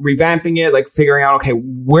know, revamping it, like figuring out, okay,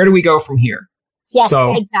 where do we go from here? Yes,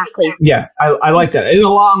 so, exactly. Yeah, I like that. It's a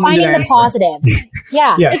long-winded answer. Finding the positive.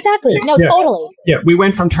 Yeah, exactly. No, totally. Yeah, we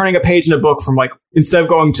went from turning a page in a book from like, instead of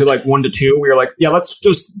going to like 1 to 2, we were like, yeah, let's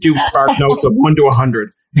just do spark notes of 1 to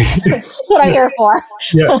 100. That's what I'm here for.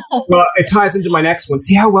 Yeah. Well, it ties into my next one.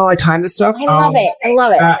 See how well I time this stuff? I love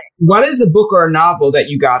it. What is a book or a novel that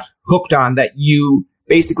you got hooked on that you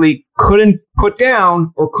basically couldn't put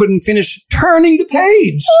down or couldn't finish turning the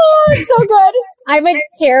page? Oh, it's so good. I'm a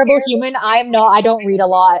terrible human. I don't read a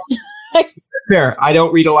lot. Fair. I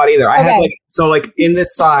don't read a lot either. I have like in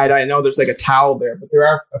this side, I know there's like a towel there, but there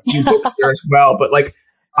are a few books there as well. But like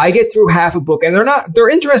I get through half a book and they're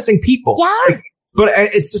interesting people. Yeah. But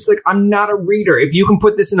it's just like, I'm not a reader. If you can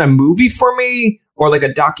put this in a movie for me or like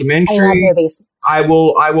a documentary. I love movies. I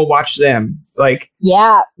will watch them. Like,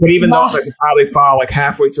 yeah. But even though I could probably fall like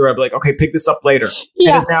halfway through, I'd be like, okay, pick this up later.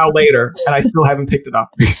 Yeah. It is now later, and I still haven't picked it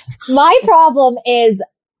up. My problem is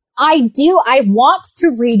I want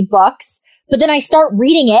to read books, but then I start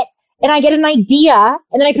reading it and I get an idea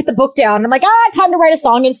and then I put the book down and I'm like, time to write a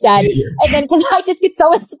song instead. Yeah. And then cause I just get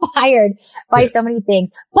so inspired by so many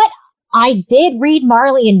things. But I did read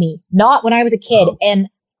Marley and Me, not when I was a kid. And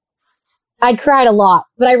I cried a lot,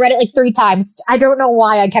 but I read it like 3 times. I don't know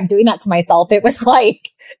why I kept doing that to myself. It was like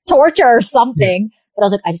torture or something. Yeah. But I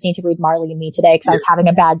was like, I just need to read Marley and Me today because I was having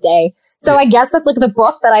a bad day. So I guess that's like the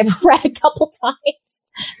book that I've read a couple times.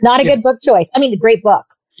 Not a good book choice. I mean, a great book.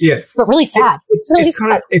 Yeah. But really sad. It's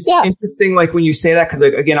interesting, like, when you say that, because,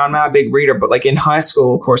 like, again, I'm not a big reader, but, like, in high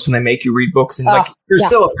school, of course, when they make you read books, and, like, there's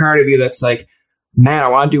still a part of you that's like, man, I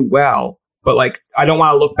want to do well. But, like, I don't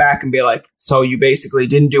want to look back and be like, so you basically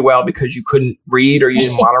didn't do well because you couldn't read or you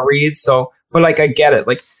didn't want to read. So, but, like, I get it.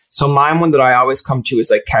 Like, so mine one that I always come to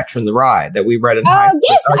is, like, Catcher in the Rye that we read in high school.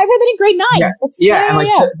 Yes, I read that in grade 9. Yeah. And,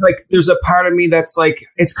 like, there's a part of me that's, like,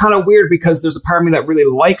 it's kind of weird because there's a part of me that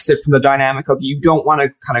really likes it from the dynamic of you don't want to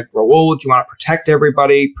kind of grow old. You want to protect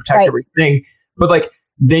everybody, protect everything. But, like,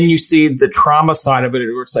 then you see the trauma side of it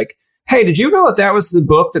where it's like, hey, did you know that was the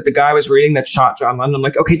book that the guy was reading that shot John Lennon? I'm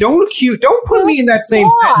like, okay, don't look cute. Don't put me in that same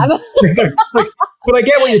sentence. But I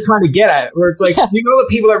get what you're trying to get at, where it's like, you know, the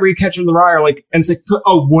people that read Catcher in the Rye are like, and it's like,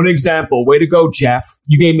 oh, one example. Way to go, Jeff.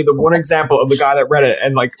 You gave me the one example of the guy that read it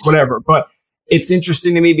and like whatever. But it's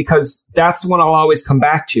interesting to me because that's the one I'll always come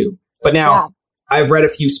back to. But now I've read a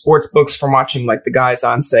few sports books from watching like the guys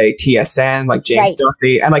on, say, TSN, like James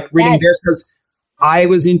Duffy, and like reading theirs because I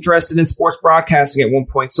was interested in sports broadcasting at one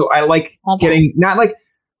point. So I like getting, not like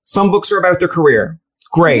some books are about their career.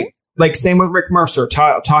 Great. Mm-hmm. Like same with Rick Mercer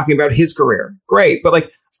talking about his career. Great. But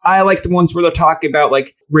like, I like the ones where they're talking about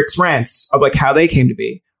like Rick's rants of like how they came to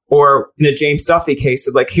be. Or in a James Duffy case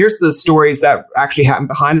of like, here's the stories that actually happened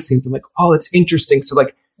behind the scenes. I'm like, oh, that's interesting. So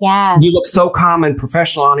like, you look so calm and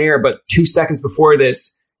professional on air, but 2 seconds before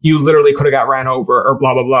this, you literally could have got ran over or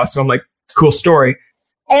blah, blah, blah. So I'm like, cool story.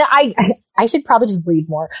 And I should probably just read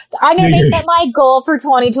more. I'm going to make that my goal for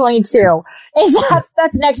 2022 is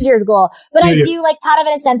that's next year's goal. But I do like kind of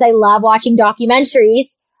in a sense, I love watching documentaries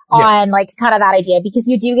on like kind of that idea because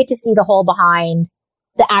you do get to see the whole behind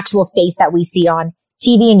the actual face that we see on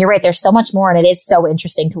TV. And you're right. There's so much more. And it is so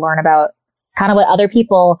interesting to learn about kind of what other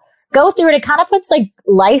people go through. And it kind of puts like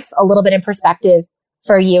life a little bit in perspective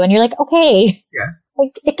for you. And you're like, okay. Yeah.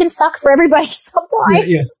 Like, it can suck for everybody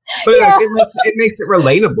sometimes. But it makes it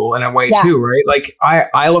relatable in a way too, right? Like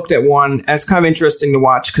I looked at one as kind of interesting to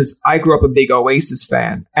watch because I grew up a big Oasis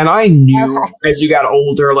fan, and I knew as you got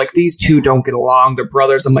older, like these two don't get along. They're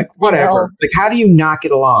brothers. I'm like, whatever. Like, how do you not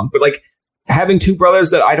get along? But like having two brothers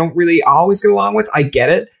that I don't really always get along with, I get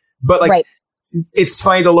it. But like, it's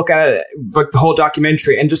funny to look at it, like the whole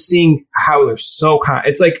documentary and just seeing how they're so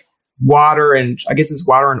it's like water and I guess it's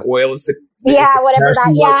water and oil is the whatever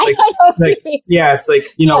that. Yeah, like, I know what you mean. Yeah, it's like,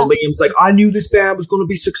 you know, Liam's like, I knew this band was going to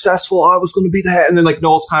be successful. I was going to be the head. And then like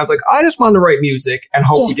Noel's kind of like, I just wanted to write music and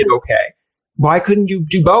hope we did okay. Why couldn't you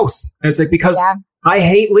do both? And it's like, because I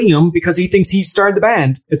hate Liam because he thinks he started the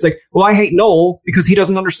band. It's like, well, I hate Noel because he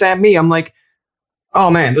doesn't understand me. I'm like, oh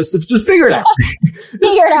man, let's just figure it out.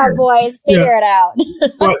 Figure it out, boys. Figure it out.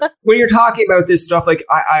 But when you're talking about this stuff, like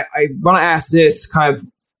I want to ask this kind of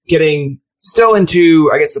getting still into,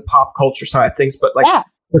 I guess, the pop culture side of things, but like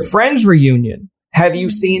the Friends reunion. Have you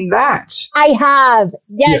seen that? I have.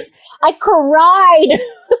 Yes. Yeah. I cried.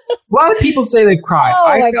 A lot of people say they cried.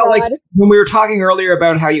 I felt like when we were talking earlier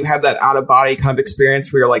about how you have that out of body kind of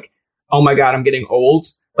experience where you're like, oh my God, I'm getting old.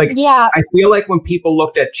 Like, I feel like when people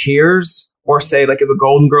looked at Cheers or say like if the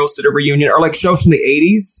Golden Girls did a reunion or like shows from the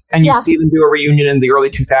 80s and you see them do a reunion in the early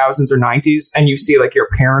 2000s or 90s and you see like your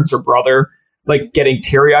parents or brother like getting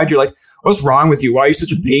teary eyed, you're like, what's wrong with you? Why are you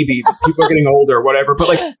such a baby? These people are getting older or whatever. But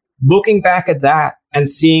like looking back at that and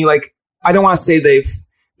seeing like, I don't want to say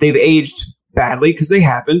they've aged badly because they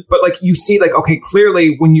haven't, but like you see like, okay,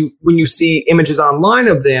 clearly when you see images online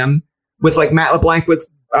of them with like Matt LeBlanc with,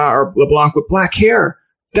 or LeBlanc with black hair,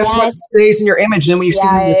 that's what stays in your image. And then when you see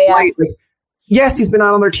him with white, like, yes, he's been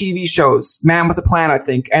on other TV shows, Man with a Plan, I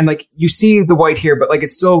think. And like you see the white hair, but like,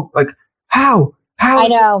 it's still like, how I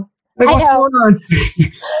know. Like, what's going on?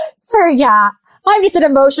 I'm just an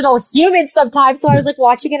emotional human sometimes. So I was like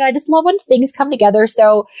watching it and I just love when things come together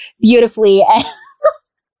so beautifully. And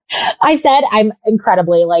I said, I'm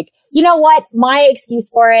incredibly like, you know what? My excuse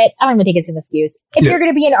for it, I don't even think it's an excuse. If you're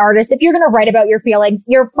going to be an artist, if you're going to write about your feelings,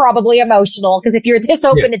 you're probably emotional. Because if you're this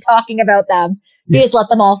open to talking about them, you just let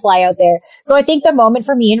them all fly out there. So I think the moment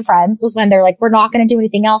for me and friends was when they're like, we're not going to do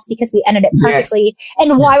anything else because we ended it perfectly. Yes.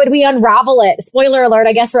 And why would we unravel it? Spoiler alert,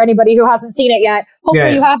 I guess, for anybody who hasn't seen it yet.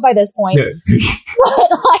 Hopefully you have by this point.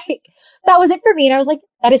 But like, that was it for me. And I was like,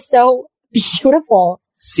 that is so beautiful.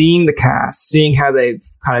 Seeing the cast, seeing how they've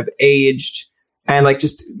kind of aged and like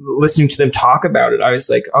just listening to them talk about it, I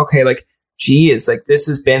was like, okay, like, geez, like this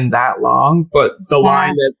has been that long. But the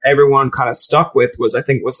line that everyone kind of stuck with was, I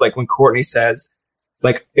think it was like when Courtney says,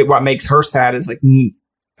 like, what makes her sad is like,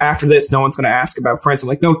 after this, no one's going to ask about friends. I'm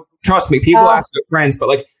like, no, trust me, people ask about friends, but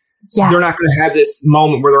like, they're not going to have this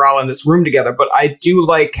moment where they're all in this room together. But I do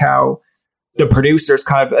like how the producers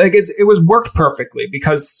kind of like it was worked perfectly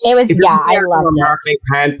because it was, I loved it. Marketing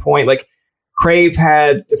standpoint, like Crave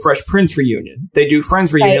had the Fresh Prince reunion. They do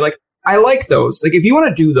Friends reunion. Like I like those. Like if you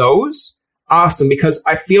want to do those, awesome. Because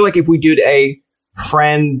I feel like if we did a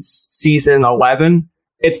Friends season 11,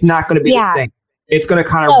 it's not going to be the same. It's going to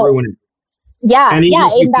kind of ruin it. Yeah, and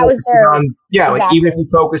that was their like even if you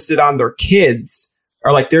focused it on their kids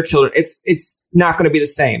or like their children, it's not going to be the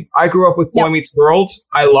same. I grew up with Boy Meets World.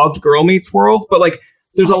 I loved Girl Meets World, but like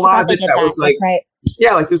there's a lot of it that was like,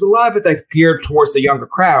 like there's a lot of it that's geared towards the younger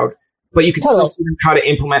crowd, but you can still see them try to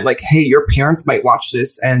implement like, hey, your parents might watch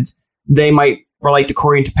this and they might relate to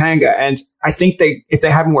Corey and Topanga. And I think if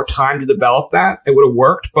they had more time to develop that, it would have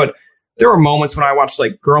worked. But there were moments when I watched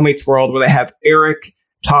like Girl Meets World where they have Eric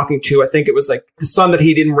talking to, I think it was like the son that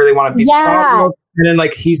he didn't really want to be. And then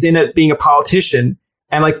like he's in it being a politician.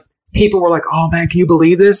 And like people were like, oh man, can you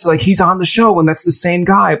believe this? Like he's on the show and that's the same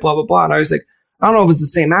guy, blah, blah, blah. And I was like, I don't know if it's the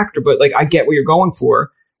same actor, but like I get what you're going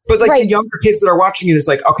for. But like the younger kids that are watching it is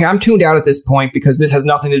like, okay, I'm tuned out at this point because this has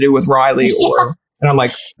nothing to do with Riley and I'm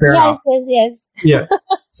like, fair enough. Yes. Yeah.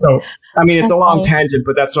 So, I mean, it's a long tangent,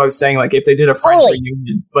 but that's what I was saying. Like if they did a French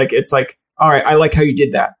reunion, like it's like, all right, I like how you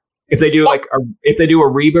did that. If they do if they do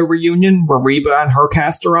a Reba reunion where Reba and her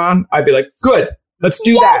cast are on, I'd be like, good. Let's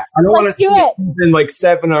do that. I don't want to see season like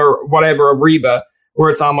 7 or whatever of Reba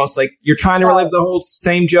where it's almost like you're trying to relive the whole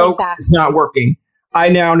same jokes. Exactly. It's not working. I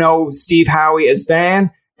now know Steve Howie as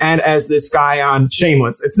Van and as this guy on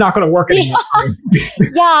Shameless. It's not going to work anymore. I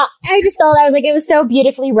just thought, I was like, it was so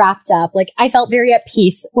beautifully wrapped up. Like I felt very at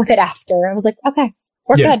peace with it after. I was like, okay,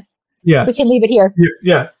 we're good. Yeah. We can leave it here.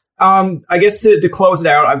 Yeah. I guess to close it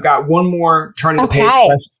out, I've got one more turn of the page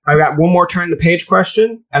question. I've got one more turn of the page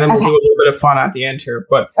question, and then we'll do a little bit of fun at the end here.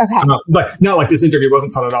 But not like this interview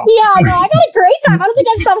wasn't fun at all. Yeah, no, I had a great time. I don't think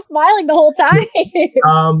I stopped smiling the whole time.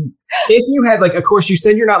 If you had like, of course, you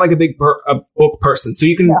said you're not like a big book person, so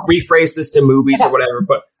you can rephrase this to movies or whatever.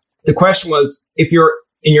 But the question was, if you're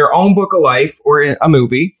in your own book of life or in a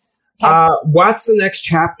movie, what's the next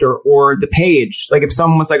chapter or the page? Like if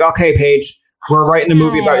someone was like, okay, Paige, we're writing a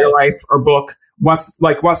movie about your life or book. What's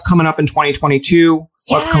coming up in 2022?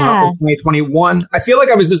 What's coming up in 2021? I feel like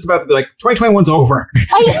I was just about to be like, 2021's over.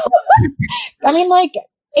 I mean, like,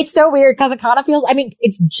 it's so weird because it kind of feels, I mean,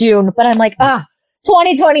 it's June, but I'm like,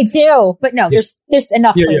 2022. But no, there's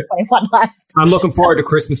enough 2021 left. I'm looking forward to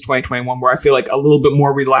Christmas 2021 where I feel like a little bit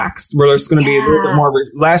more relaxed, where there's going to be a little bit more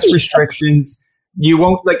less restrictions. You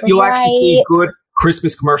won't you'll actually see good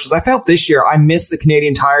Christmas commercials. I felt this year I missed the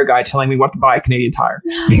Canadian Tire guy telling me what to buy a Canadian Tire.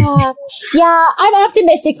 I'm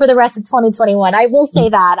optimistic for the rest of 2021. I will say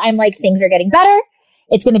that. I'm like, things are getting better.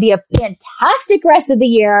 It's going to be a fantastic rest of the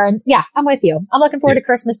year. And I'm with you. I'm looking forward to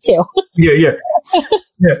Christmas too. Yeah.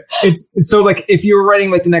 It's so like if you were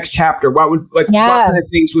writing like the next chapter, what would what kind of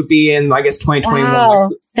things would be in, I guess, 2021? Wow.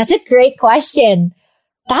 That's a great question.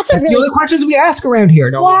 That's the only questions we ask around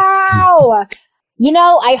here. Wow. You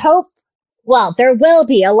know, I hope, there will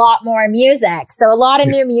be a lot more music. So a lot of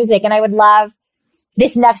new music. And I would love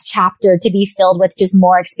this next chapter to be filled with just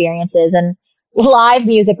more experiences, and live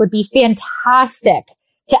music would be fantastic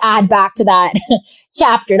to add back to that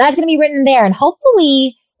chapter. That's going to be written there. And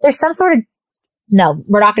hopefully there's some sort of, no,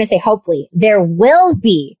 we're not going to say hopefully. There will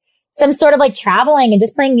be some sort of like traveling and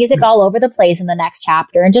just playing music all over the place in the next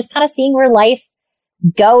chapter and just kind of seeing where life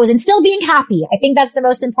goes and still being happy. I think that's the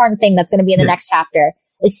most important thing that's going to be in the next chapter,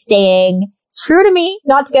 is staying true to me,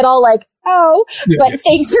 not to get all like, but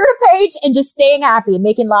staying true to Paige and just staying happy and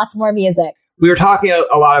making lots more music. We were talking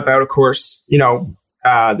a lot about, of course,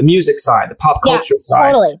 the music side, the pop culture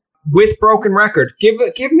side. Totally. With Broken Record, give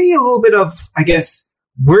me a little bit of, I guess,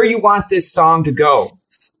 where you want this song to go.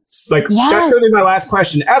 Like, that's going to be my last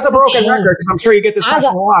question. As a Broken Record, because I'm sure you get this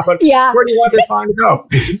question a lot, but where do you want this song to go?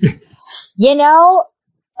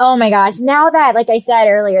 Oh my gosh. Now that, like I said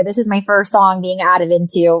earlier, this is my first song being added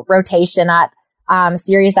into rotation at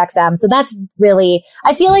Sirius XM. So that's really,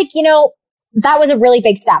 I feel like, that was a really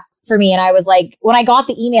big step for me. And I was like, when I got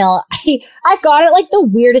the email, I got it like the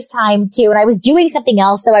weirdest time too. And I was doing something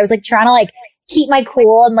else. So I was like trying to like keep my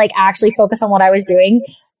cool and like actually focus on what I was doing.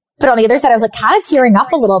 But on the other side, I was like kind of tearing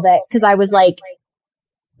up a little bit because I was like,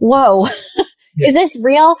 whoa. Is this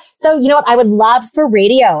real? So, you know what? I would love for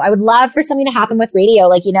radio. I would love for something to happen with radio.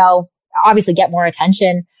 Like, obviously get more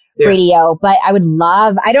attention, radio, but I would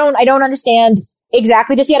love, I don't understand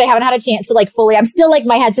exactly just yet. I haven't had a chance to like fully, I'm still like,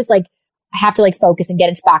 my head's just like, I have to like focus and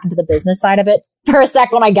get back into the business side of it for a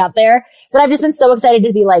sec when I get there. But I've just been so excited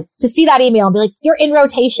to be like, to see that email and be like, you're in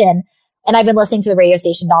rotation. And I've been listening to the radio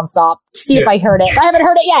station nonstop to see if I heard it. I haven't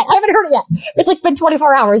heard it yet. It's like been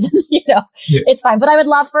 24 hours, it's fine. But I would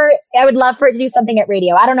love for it to do something at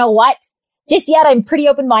radio. I don't know what just yet. I'm pretty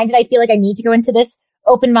open-minded. I feel like I need to go into this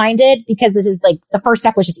open-minded because this is like the first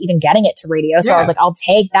step was just even getting it to radio. So I was like, I'll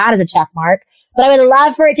take that as a check mark, but I would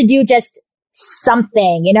love for it to do just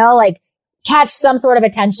something, like catch some sort of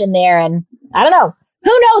attention there. And I don't know. Who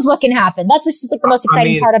knows what can happen? That's what's just like the most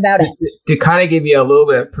exciting part about it. To kind of give you a little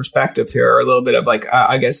bit of perspective here, or a little bit of like,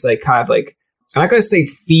 I guess like kind of like, I'm not going to say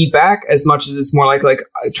feedback as much as it's more like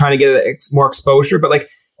trying to get more exposure, but like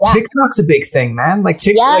TikTok's a big thing, man. Like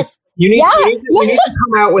TikTok, like, you need to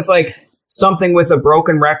come out with like something with a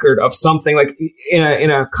broken record of something like in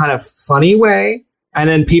a kind of funny way. And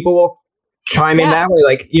then people will chime in that way.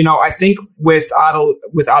 Like, I think with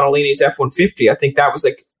Ottolini's F-150, I think that was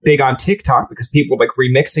like big on TikTok because people like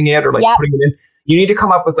remixing it or like putting it in. You need to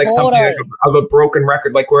come up with like something like of a broken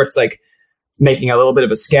record, like where it's like making a little bit of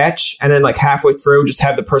a sketch and then like halfway through just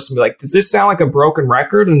have the person be like, does this sound like a broken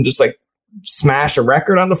record? And just like smash a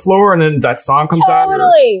record on the floor and then that song comes out.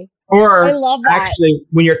 Or I love that. Actually,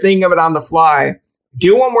 when you're thinking of it on the fly,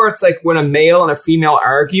 do one where it's like when a male and a female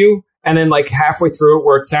argue and then like halfway through it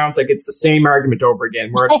where it sounds like it's the same argument over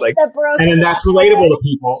again, where it's like, and then that's relatable to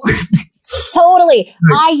people. Totally.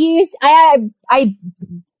 I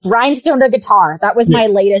rhinestoned a guitar. That was my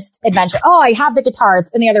latest adventure. Oh, I have the guitar. It's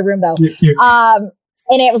in the other room though.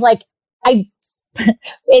 And it was like, it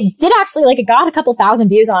did actually like, it got a couple thousand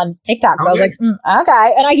views on TikTok. So I was like,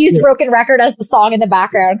 okay. And I used Broken Record as the song in the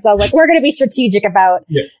background. So I was like, we're going to be strategic about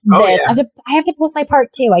this. I have to post my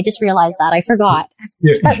part 2. I just realized that. I forgot.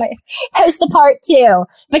 Post the part 2.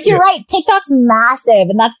 But you're right. TikTok's massive.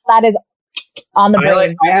 And that is on the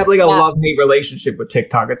brain. I have like a love-hate relationship with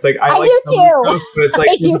TikTok. It's like I like some of the stuff, but it's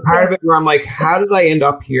like there's a part of it where I'm like, how did I end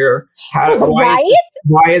up here? Why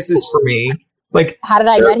is this for me? Like, how did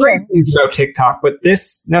I get here? Things about TikTok, but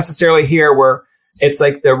this necessarily here where it's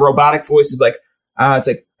like the robotic voice is like, it's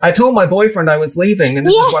like, I told my boyfriend I was leaving and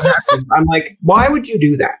this is what happens. I'm like, why would you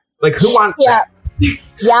do that? Like, who wants that?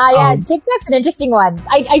 TikTok's an interesting one.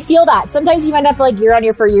 I feel that. Sometimes you end up like, you're on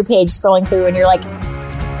your For You page scrolling through and you're like,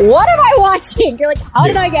 what am I watching? You're like, how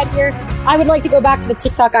did I get here? I would like to go back to the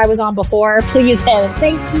TikTok I was on before. Please, and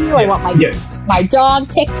thank you. I want my dog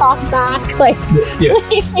TikTok back. Like,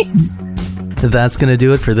 please. That's going to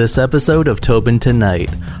do it for this episode of Tobin Tonight.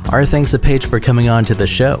 Our thanks to Paige for coming on to the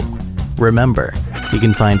show. Remember, you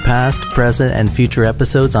can find past, present, and future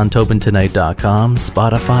episodes on TobinTonight.com,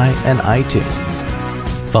 Spotify, and iTunes.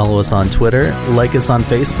 Follow us on Twitter, like us on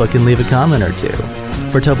Facebook, and leave a comment or two.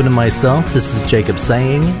 For Tobin and myself, this is Jacob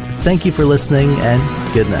saying thank you for listening and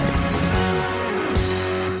good night.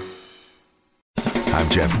 I'm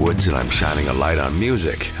Jeff Woods, and I'm shining a light on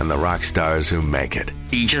music and the rock stars who make it.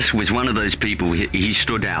 He just was one of those people. He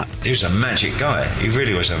stood out. He was a magic guy. He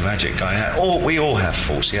really was a magic guy. We all have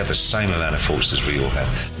faults. He had the same amount of faults as we all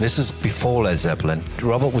have. This was before Led Zeppelin.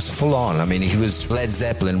 Robert was full on. I mean, he was Led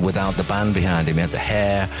Zeppelin without the band behind him. He had the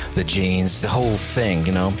hair, the jeans, the whole thing,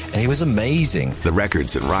 and he was amazing. The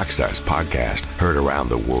Records and Rockstars podcast, heard around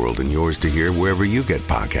the world and yours to hear wherever you get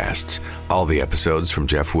podcasts. All the episodes from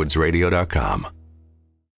JeffWoodsRadio.com.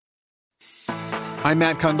 I'm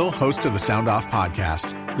Matt Kundle, host of the Sound Off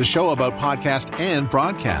Podcast, the show about podcast and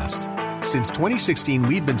broadcast. Since 2016,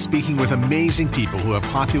 we've been speaking with amazing people who have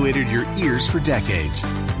populated your ears for decades.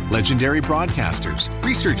 Legendary broadcasters,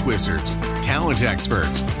 research wizards, talent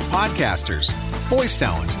experts, podcasters, voice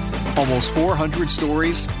talent. Almost 400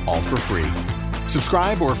 stories, all for free.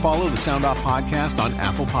 Subscribe or follow the Sound Off Podcast on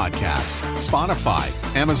Apple Podcasts, Spotify,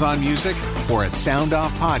 Amazon Music, or at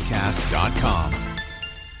soundoffpodcast.com.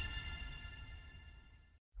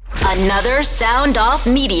 Another Sound Off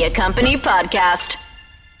Media Company podcast.